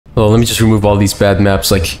Oh, let me just remove all these bad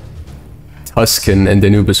maps like Tuscan and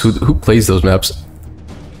Danubis. Who plays those maps?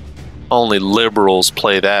 Only liberals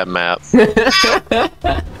play that map.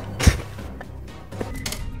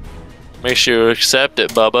 Make sure you accept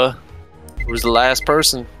it, Bubba. Who's the last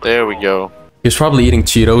person? There we go. He was probably eating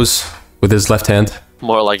Cheetos with his left hand.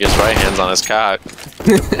 More like his right hand's on his cock.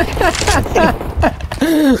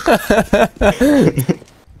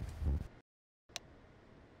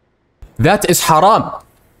 That is haram.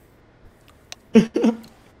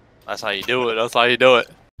 That's how you do it. That's how you do it.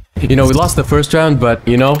 You know, we lost the first round, but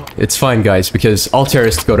you know, it's fine, guys, because all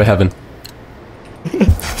terrorists go to heaven.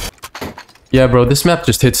 Yeah, bro, this map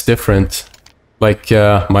just hits different. Like,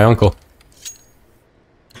 my uncle.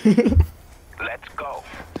 Let's go.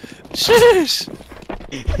 Sheesh.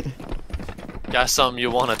 Got something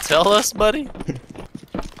you want to tell us, buddy?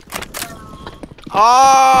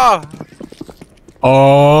 Ah!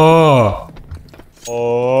 Oh!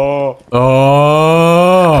 Oh.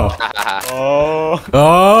 Oh! Oh.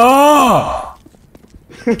 Oh!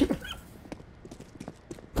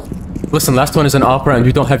 Listen, last one is an opera and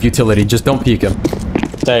you don't have utility, just don't peek him.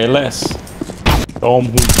 Say less. Top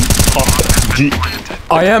G.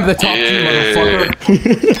 I am the top G,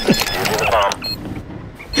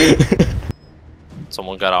 motherfucker.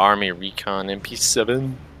 Someone got an army recon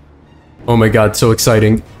MP7. Oh my god, so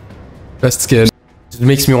exciting. Best skin. It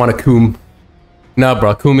makes me want to coom. Nah,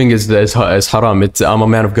 bro, cooming is haram. I'm a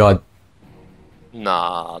man of God.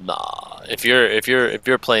 Nah. If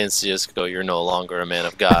you're playing CS:GO, you're no longer a man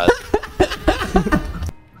of God.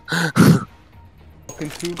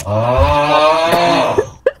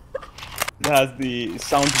 Oh. Has the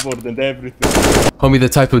soundboard and everything. Homie, the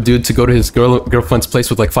type of dude to go to his girlfriend's place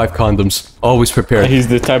with like 5 condoms. Always prepared. He's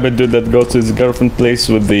the type of dude that goes to his girlfriend's place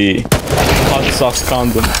with the hot sauce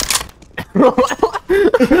condom.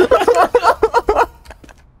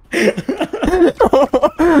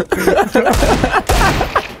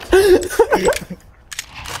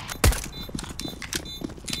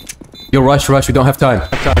 Yo, rush, we don't have time.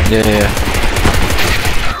 Yeah.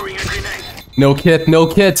 No kit.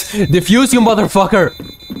 Defuse, you motherfucker!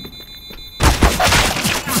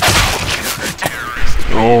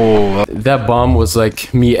 Oh. That bomb was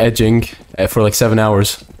like me edging for like 7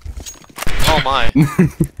 hours. Oh my.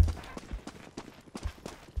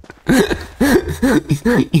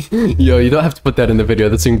 Yo, you don't have to put that in the video.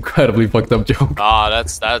 That's an incredibly fucked up joke. Ah,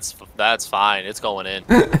 that's fine. It's going in.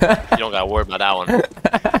 You don't gotta worry about that one.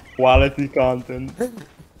 Quality content.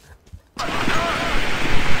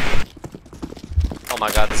 Oh my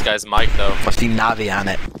god, this guy's mic though. Must be Navi on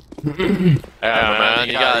it. Yeah, man.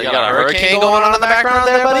 You got a hurricane going on in the background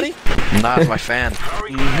there, buddy? Nah, it's my fan.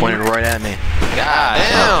 Pointed right at me. God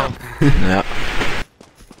damn. Yeah.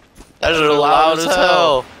 That is loud as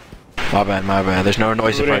hell. My bad. There's no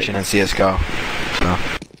noise suppression in CS:GO. So.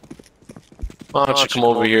 Why don't you come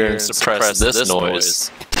over here and suppress this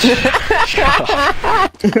noise?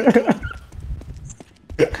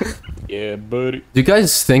 Yeah, buddy. Do you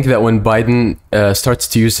guys think that when Biden starts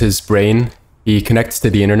to use his brain, he connects to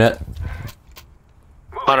the internet?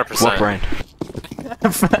 100%. What brain?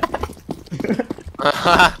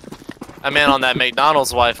 That man on that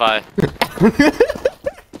McDonald's Wi-Fi.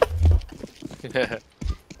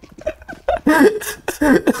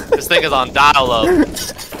 This thing is on dial-up.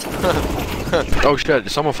 Oh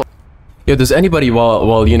shit! Someone. Yo, does anybody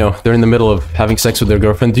while you know they're in the middle of having sex with their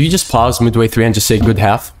girlfriend, do you just pause midway through and just say good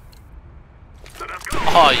half?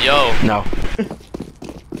 Oh, yo. No.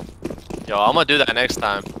 Yo, I'm gonna do that next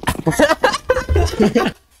time.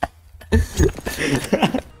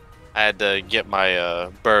 I had to get my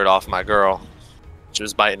bird off my girl. She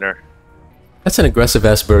was biting her. That's an aggressive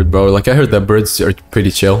ass bird, bro. Like I heard that birds are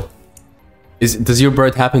pretty chill. Does your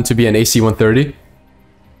bird happen to be an AC-130?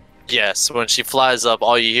 Yes, when she flies up,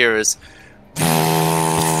 all you hear is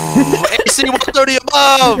AC-130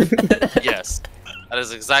 above! Yes, that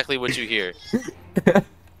is exactly what you hear.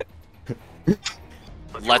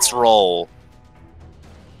 Let's roll.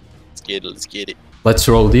 Let's get it. Let's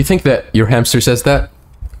roll. Do you think that your hamster says that?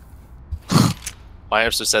 My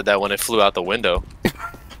hamster said that when it flew out the window.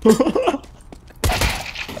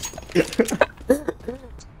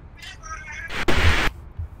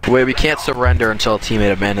 Wait, we can't surrender until a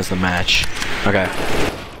teammate abandons the match. Okay.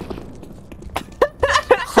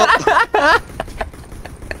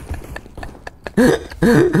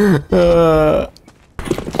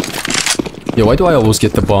 Yo, why do I always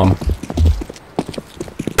get the bomb?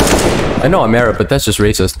 I know I'm Arab, but that's just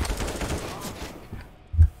racist.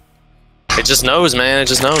 It just knows, man. It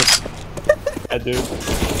just knows. Yeah, dude.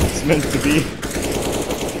 It's meant to be.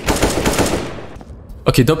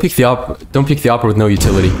 Okay, don't pick the opera with no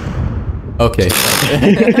utility. Okay.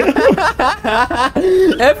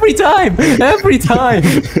 Every time! Every time!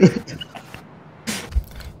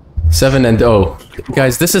 7-0.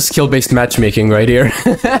 Guys, this is skill-based matchmaking right here.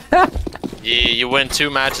 You win 2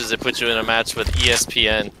 matches, they put you in a match with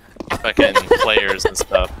ESPN fucking players and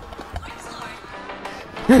stuff.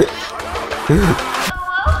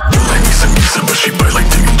 But she bite like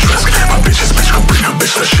Demon Dresk. My bitch's bitch gon' bring her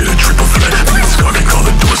bitch that shit a triple threat. Niggas gawking all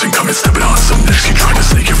the doors and come and stepping on some necks. You trying to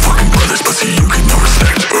snake your fucking brothers, but see you get no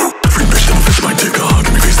respect.